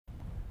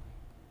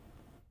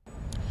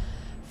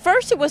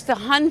First it was the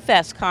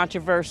Hunfest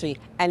controversy,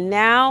 and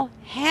now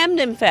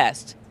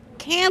Hampdenfest,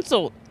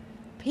 canceled.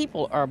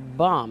 People are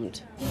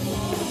bummed.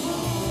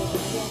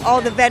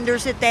 All the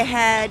vendors that they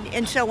had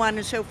and so on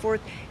and so forth.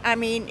 I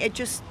mean, it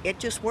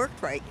just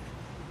worked right.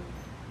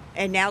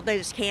 And now that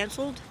it's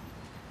canceled,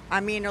 I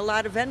mean, a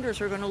lot of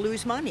vendors are going to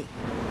lose money.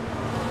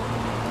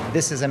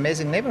 This is an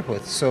amazing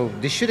neighborhood, so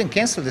they shouldn't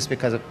cancel this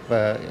because of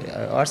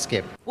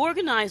Artscape.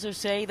 Organizers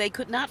say they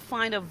could not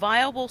find a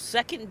viable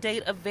second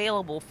date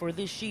available for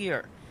this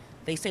year.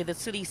 They say the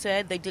city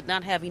said they did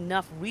not have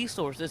enough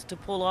resources to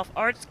pull off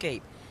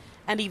Artscape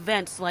and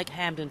events like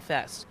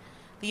Hampdenfest.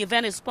 The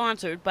event is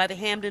sponsored by the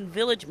Hampden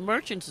Village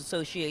Merchants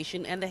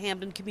Association and the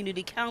Hampden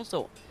Community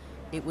Council.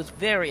 It was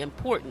very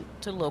important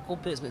to local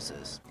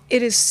businesses.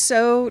 It is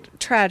so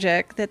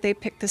tragic that they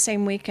picked the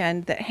same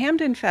weekend that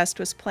Hampdenfest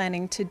was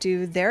planning to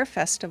do their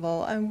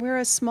festival, and we're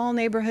a small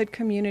neighborhood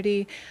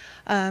community.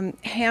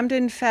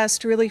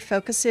 Hampdenfest really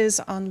focuses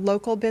on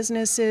local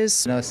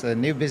businesses. You know, as a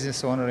new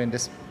business owner in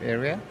this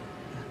area,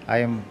 I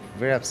am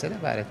very upset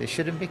about it. It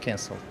shouldn't be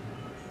canceled.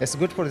 It's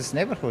good for this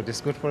neighborhood. It's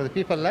good for the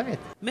people who love it.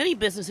 Many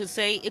businesses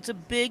say it's a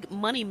big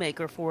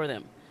moneymaker for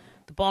them.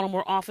 The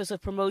Baltimore Office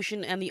of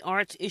Promotion and the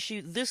Arts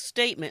issued this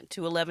statement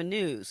to 11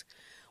 News.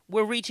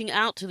 We're reaching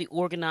out to the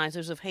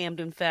organizers of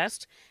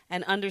Hampdenfest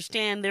and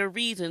understand their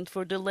reasons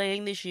for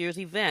delaying this year's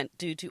event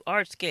due to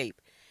Artscape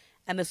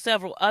and the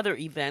several other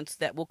events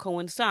that will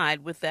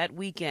coincide with that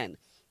weekend.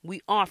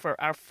 We offer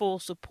our full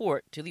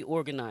support to the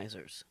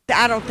organizers.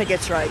 I don't think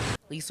it's right.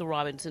 Lisa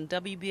Robinson,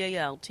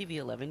 WBAL-TV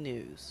 11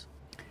 News.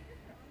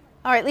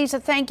 All right, Lisa,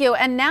 thank you.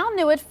 And now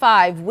new at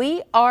 5,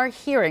 we are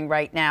hearing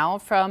right now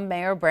from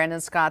Mayor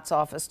Brandon Scott's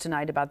office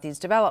tonight about these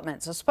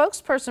developments. A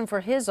spokesperson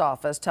for his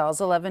office tells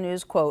 11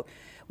 News, quote,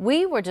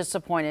 "We were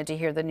disappointed to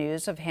hear the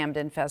news of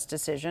Hampdenfest's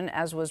decision,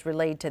 as was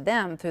relayed to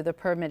them through the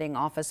permitting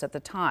office at the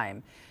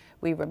time.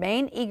 We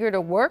remain eager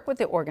to work with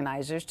the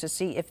organizers to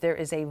see if there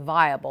is a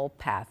viable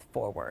path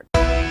forward."